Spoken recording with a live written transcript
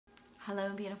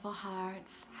Hello, beautiful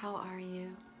hearts. How are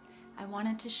you? I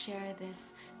wanted to share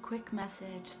this quick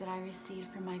message that I received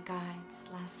from my guides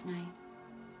last night.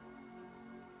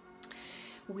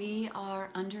 We are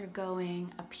undergoing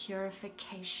a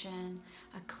purification,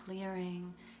 a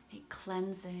clearing, a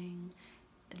cleansing,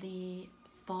 the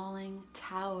falling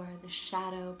tower, the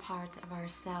shadow parts of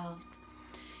ourselves.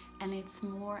 And it's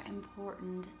more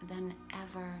important than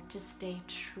ever to stay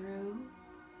true,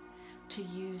 to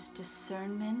use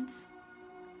discernment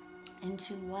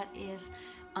into what is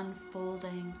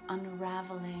unfolding,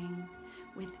 unraveling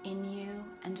within you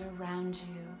and around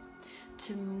you,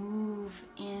 to move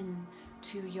in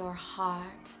to your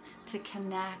heart, to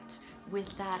connect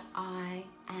with that I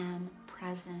am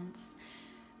presence.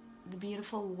 The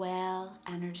beautiful whale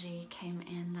energy came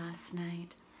in last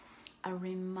night, a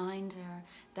reminder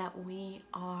that we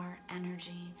are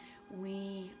energy,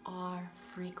 we are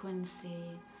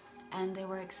frequency. And they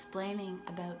were explaining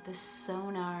about the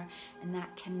sonar and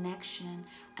that connection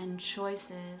and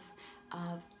choices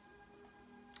of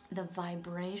the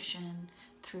vibration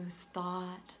through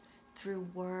thought, through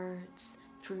words,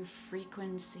 through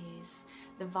frequencies,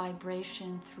 the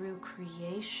vibration through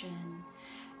creation,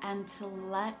 and to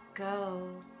let go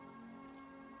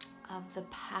of the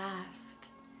past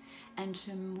and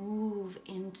to move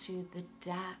into the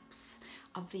depths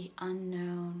of the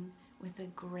unknown with a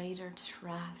greater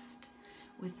trust,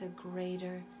 with a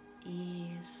greater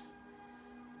ease.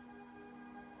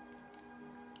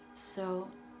 So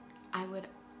I would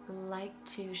like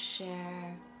to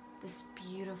share this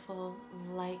beautiful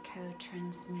light code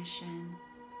transmission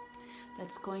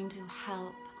that's going to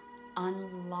help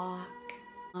unlock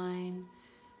mine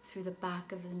through the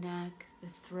back of the neck, the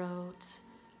throat.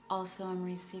 Also, I'm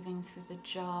receiving through the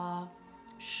jaw,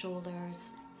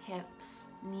 shoulders, hips,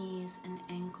 knees, and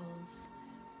ankles.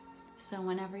 So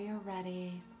whenever you're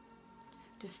ready,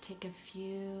 just take a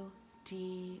few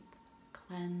deep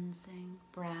cleansing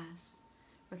breaths.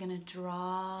 We're going to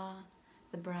draw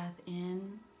the breath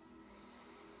in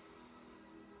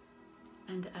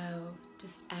and out.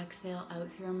 Just exhale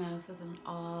out through your mouth with an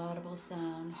audible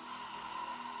sound.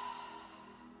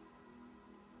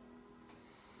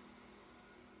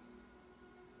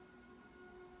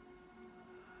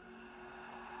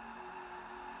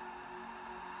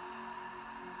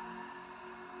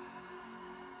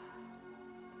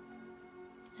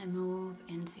 And move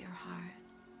into your heart.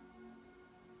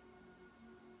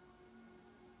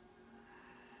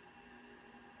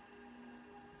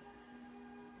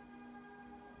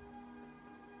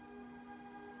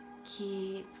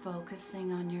 Keep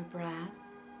focusing on your breath.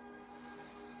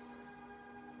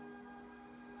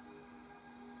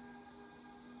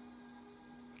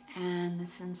 And the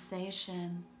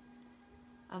sensation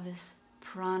of this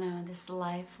prana, this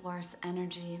life force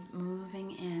energy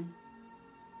moving in.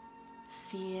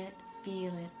 See it,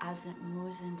 feel it as it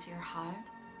moves into your heart.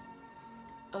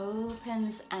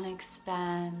 Opens and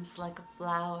expands like a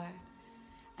flower.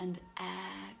 And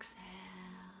exhale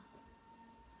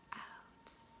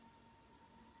out.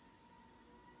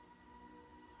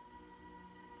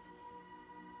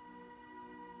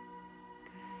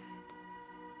 Good.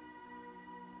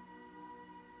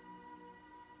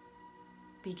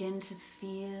 Begin to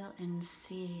feel and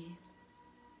see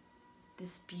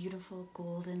this beautiful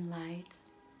golden light.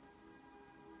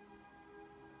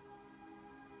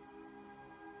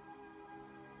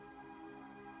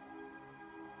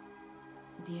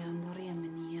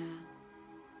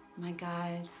 My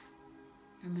guides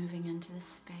are moving into this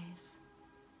space.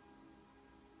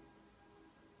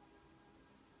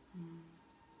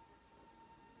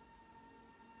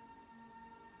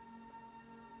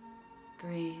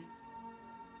 Breathe.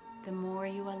 The more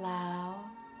you allow,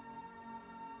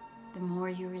 the more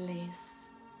you release,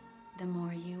 the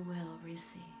more you will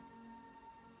receive.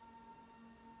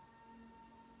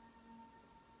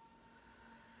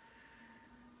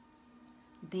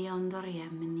 Diandoria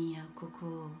menia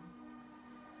kuku.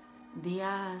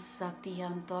 Dia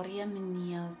satiandoria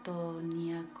menia to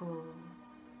niaku.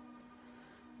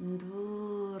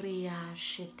 Nduria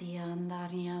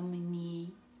shitiandaria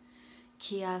meni.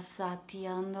 Kia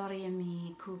satiandoria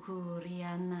mi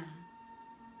kukuriana.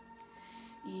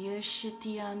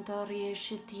 Yeshitiandori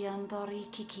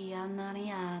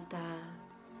kikianariata.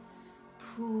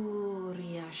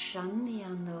 Puria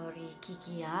shandiandori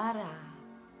kikiara.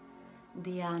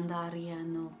 Diandaria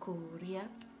no kuria.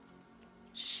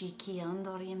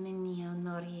 Shikiandoria menia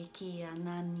nori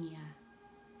kianania.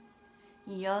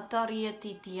 Yotaria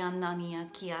titianania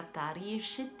kiatari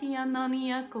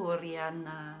shitianania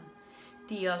kuriana.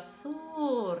 Tia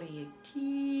sori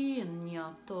ki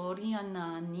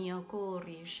nyatoriana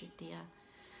niokori shitia.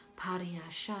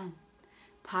 Pariashan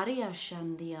Paria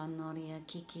shandia noria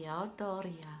kiki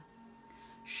autoria.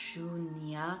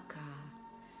 Shuniaka.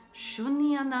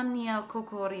 Shunia nania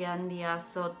kokoriandia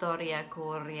sotoria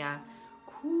koria.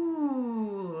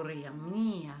 Kuria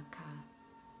miaka.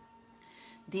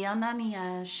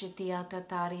 Dianania shitia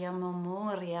tataria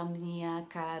memoria mia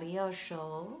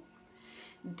cariosho.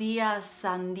 Dia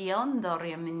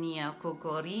sandiondoria mia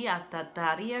kokoria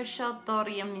tataria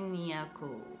shatoria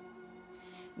miniaku.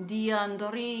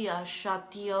 Diandoria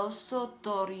shatio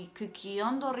sotori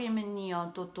kukiondoria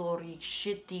mia totori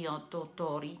shitio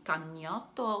totori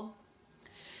kanyato.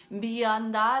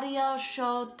 Biandaria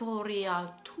shotoria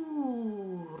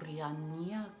turia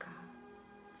niaka.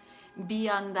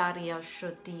 Biandaria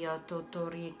shotia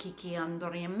totori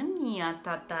kikiandoria mnia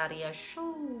tataria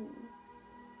show.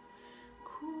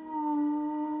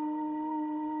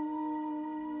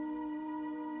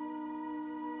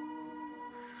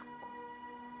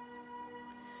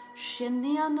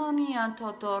 Shenianonia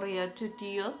totoria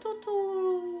tutio tutu.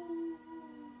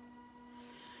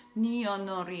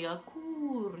 Nionoria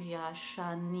curia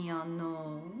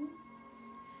shaniano.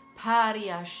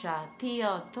 Pariasha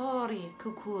teotori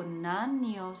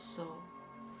kukunanioso.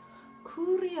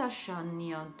 Curia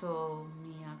shanianto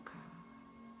miaka.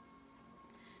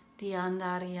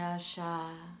 Tiandariasha.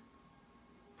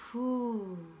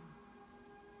 Pu.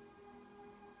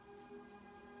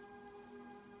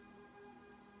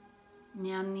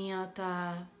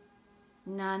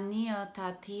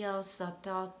 Naniota tio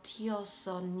sato tio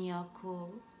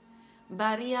sonyaku.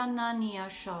 Barianania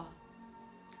sho.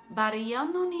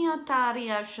 Barianonia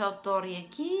taria shotoria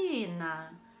kina.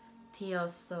 Tio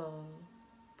so.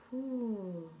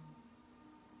 Pu.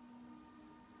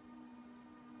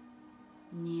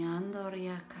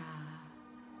 Niandoriaka.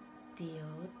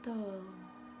 Tioto.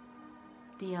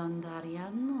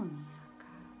 Tiandarianoniaka.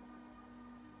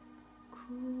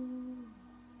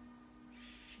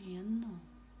 Shieno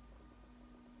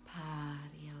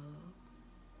pario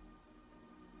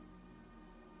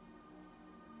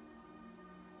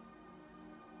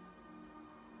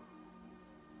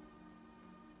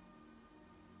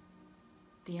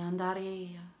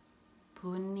Tiandaria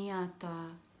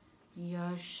punyata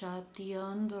yasha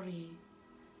tiandori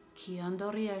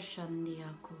kiandoria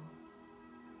shandiaku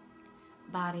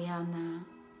Bariana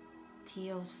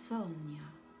tiosonia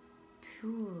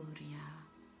Puria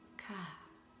ka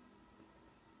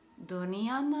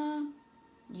Doniana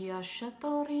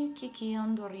Yashatori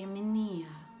kikiandori minia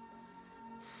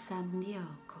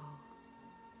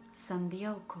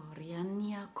Sandioko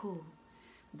rianiaku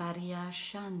Baria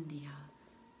shandia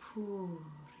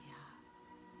Puria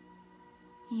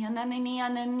Yanania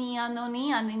nania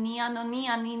nonia nia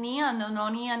nonia nia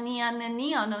nonia nia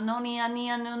nia nonia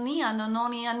nia nonia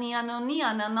nonia nia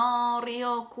nonia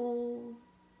norioku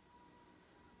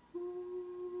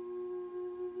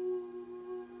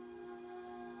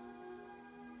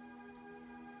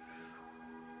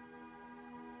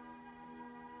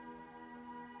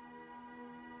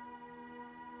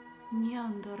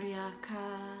Nyandoriaka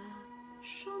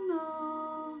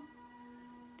Shono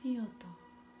Tioto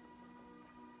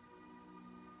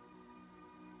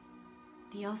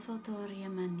Diosotoria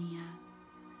mania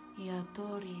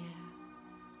Iatoria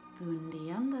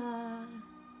Pundianda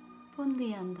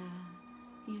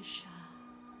Yesha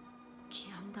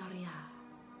Kiandaria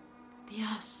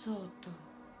Diasoto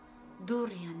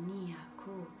Duriania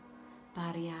Ku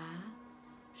Paria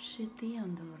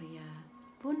Shitiandoria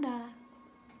Bunda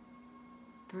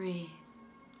Breathe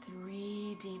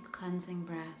 3 deep cleansing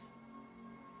breaths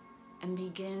and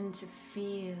begin to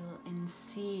feel and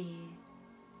see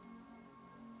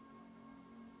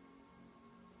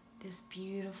this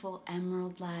beautiful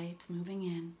emerald light moving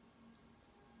in,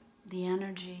 the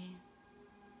energy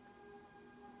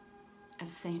of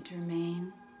Saint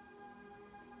Germain,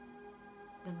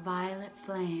 the violet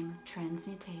flame of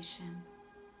transmutation,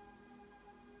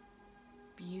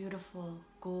 beautiful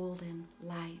golden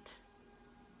light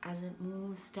as it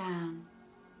moves down,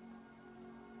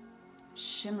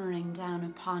 shimmering down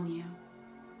upon you.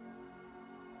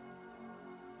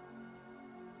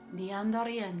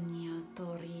 Diandorianio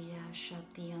toria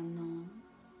shatiano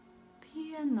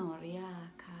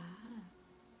pianoriaka.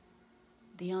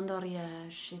 Diandoria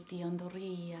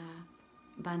shitiandoria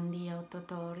bandio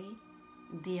totori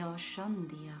dio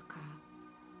shandiaka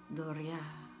doria.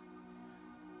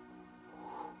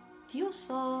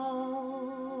 Dioso.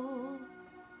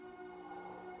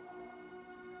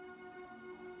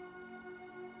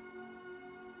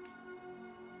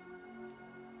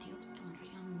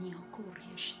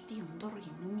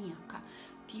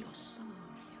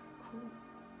 Diosoria ku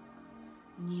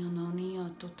Niononia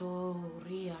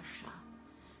totoriasha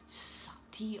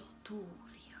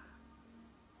Kioturia.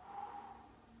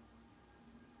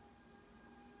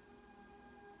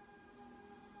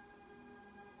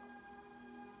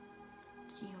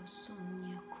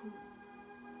 Kiosonyaku.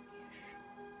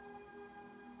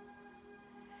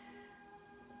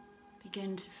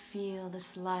 Begin to feel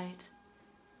this light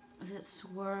as it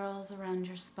swirls around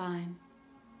your spine,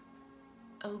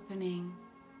 opening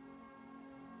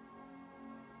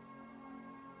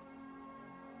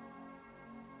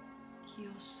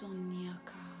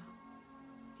Kiosonyaka,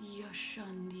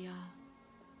 Yashandia,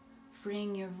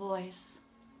 freeing your voice.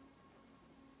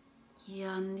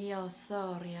 Yandia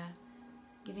Soria,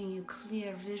 giving you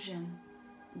clear vision.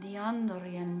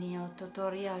 Diandorianio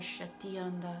Totoria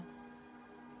Shatianda.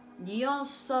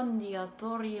 Diosandia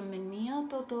Tori Menia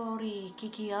Totori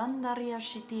Kikiandaria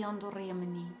Shitiandoria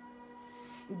Meni.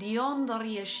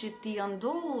 Diondaria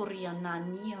Shitiandoria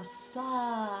Nania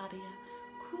Saria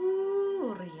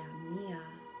Kuria Nia.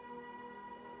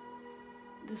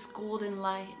 This golden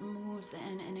light moves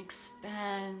in and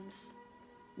expands.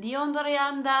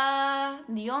 Diondarianda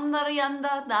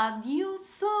da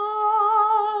Dioso.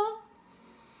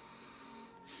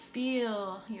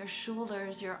 Feel your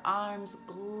shoulders, your arms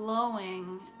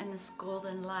glowing in this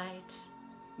golden light.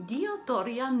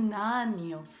 Diotoria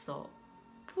nanioso.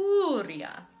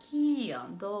 Puria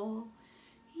kiondo.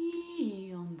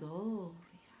 Iondoria.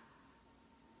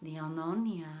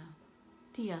 Diononia.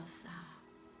 Diosa.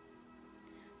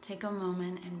 Take a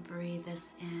moment and breathe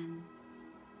this in.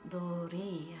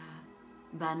 Doria.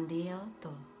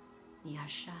 Bandioto.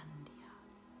 Yashandia.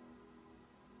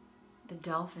 The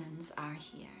dolphins are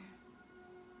here.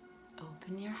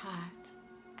 Open your heart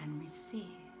and receive.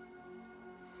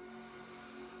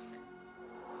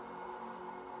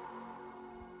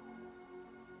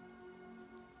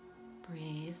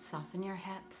 Breathe, soften your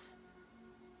hips.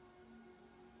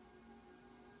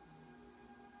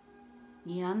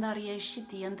 Yandaria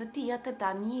shiti and the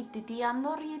tiatani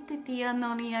titianori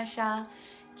titianoniasha.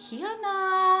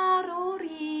 Kianarori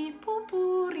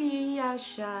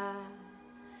pupuriasha.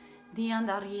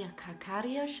 Diandaria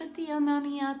kakaria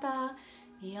shatiananiata.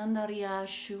 Yandaria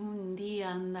shundi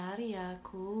andaria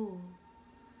ku.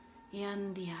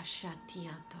 Yandia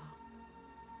shatiato.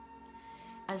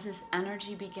 As this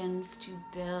energy begins to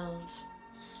build,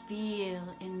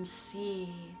 feel and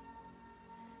see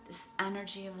this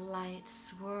energy of light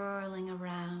swirling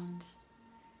around.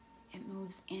 It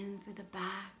moves in through the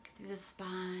back, through the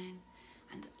spine,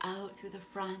 and out through the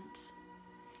front.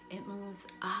 It moves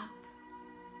up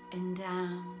and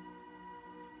down,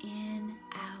 in,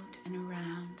 out, and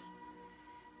around.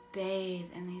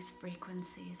 Bathe in these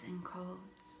frequencies and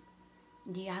codes.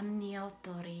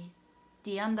 Dianiotori,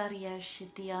 diandaria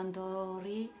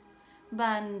shitiandori,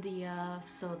 bandia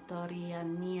sotoria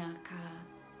niaka,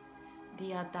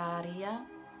 diataria,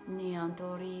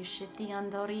 niandori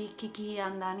shitiandori kiki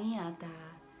andaniata.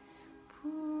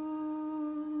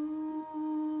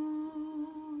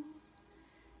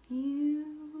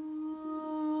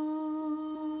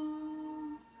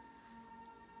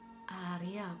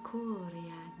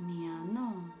 Kuria niano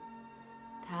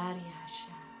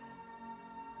tariasha.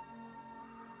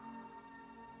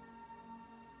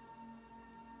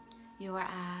 You are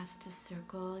asked to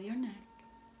circle your neck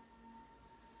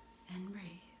and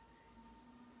breathe.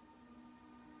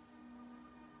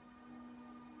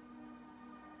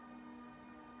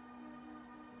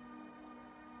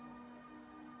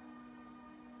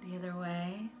 The other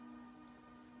way.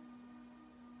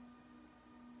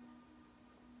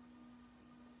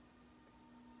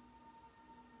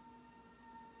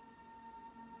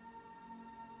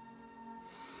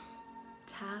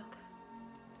 Tap.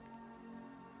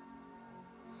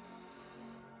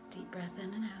 Deep breath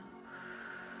in and out.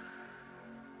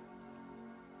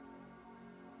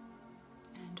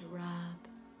 And rub,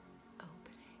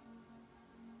 opening.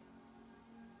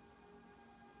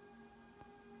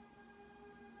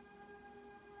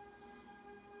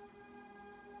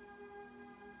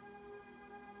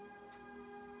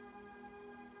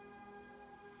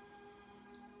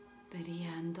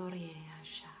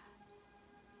 Beriandoriasha.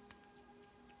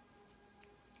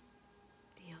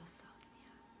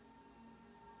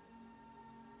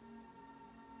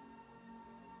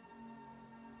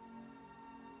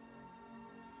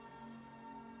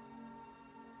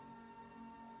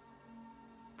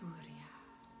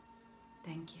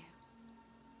 Thank you.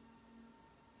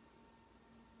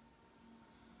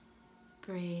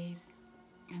 Breathe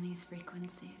in these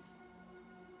frequencies.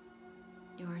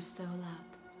 You are so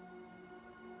loved.